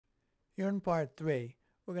Here in part 3,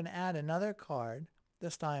 we're going to add another card,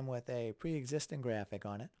 this time with a pre-existing graphic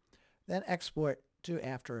on it, then export to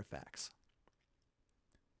AfterEffects.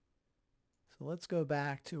 So let's go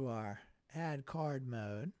back to our add card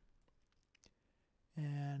mode,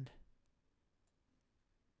 and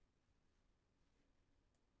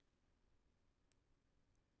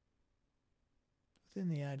within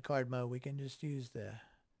the add card mode we can just use the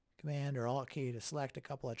Command or Alt key to select a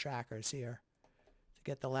couple of trackers here to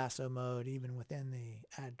get the lasso mode even within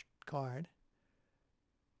the add card.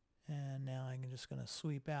 And now I'm just going to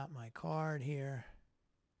sweep out my card here.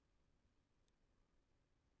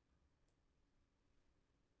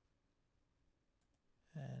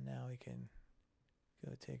 And now we can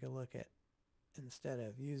go take a look at, instead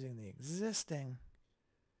of using the existing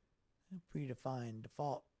predefined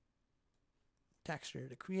default texture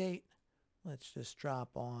to create, let's just drop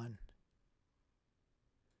on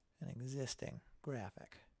an existing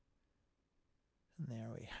graphic. And there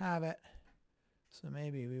we have it. So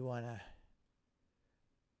maybe we want to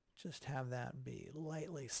just have that be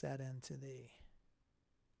lightly set into the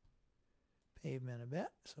pavement a bit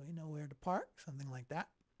so we know where to park, something like that.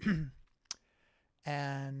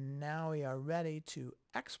 And now we are ready to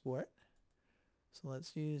export. So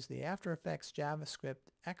let's use the AfterEffects JavaScript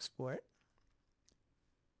export.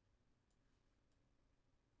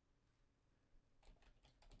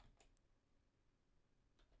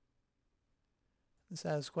 This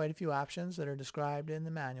has quite a few options that are described in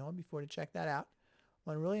the manual before to check that out.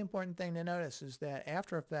 One really important thing to notice is that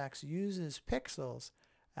AfterEffects uses pixels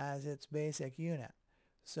as its basic unit.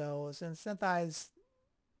 So since SynthEyes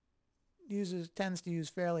tends to use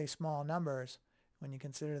fairly small numbers when you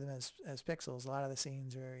consider them as pixels, a lot of the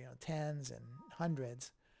scenes are tens and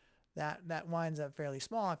hundreds. That winds up fairly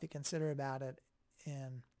small if you consider about it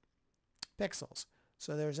in pixels.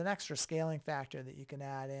 So there's an extra scaling factor that you can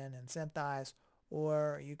add in SynthEyes,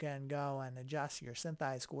 or you can go and adjust your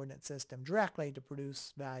SynthEyes coordinate system directly to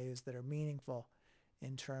produce values that are meaningful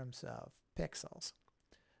in terms of pixels.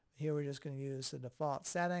 Here we're just going to use the default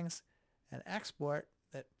settings and export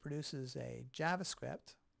that produces a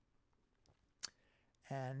JavaScript.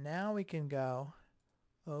 And now we can go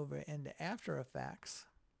over into AfterEffects.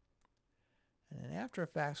 And in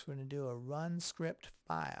AfterEffects we're going to do a run script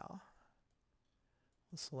file.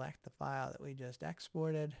 We'll select the file that we just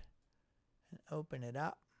exported and open it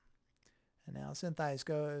up. And now SynthEyes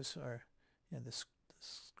goes, or the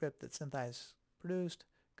script that SynthEyes produced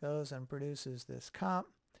goes and produces this comp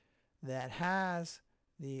that has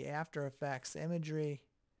the AfterEffects imagery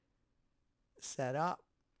set up,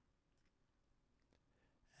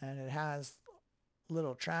 and it has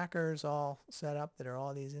little trackers all set up that are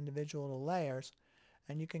all these individual layers,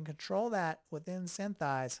 and you can control that within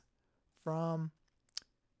SynthEyes from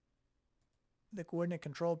the coordinate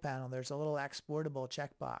control panel. There's a little exportable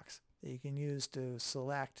checkbox that you can use to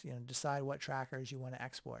select, decide what trackers you want to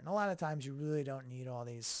export. And a lot of times you really don't need all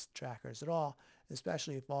these trackers at all,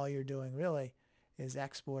 especially if all you're doing really is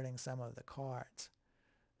exporting some of the cards.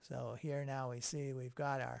 So here now we see we've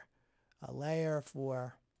got a layer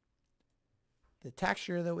for the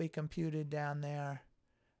texture that we computed down there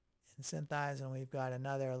in SynthEyes, and we've got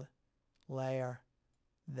another layer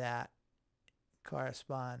that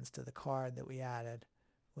corresponds to the card that we added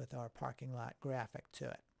with our parking lot graphic to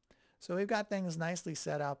it. So we've got things nicely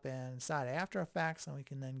set up inside AfterEffects, and we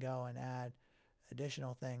can then go and add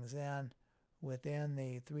additional things in within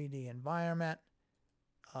the 3D environment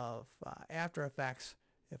of AfterEffects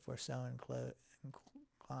if we're so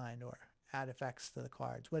inclined, or add effects to the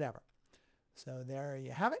cards, whatever. So there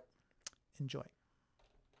you have it. Enjoy.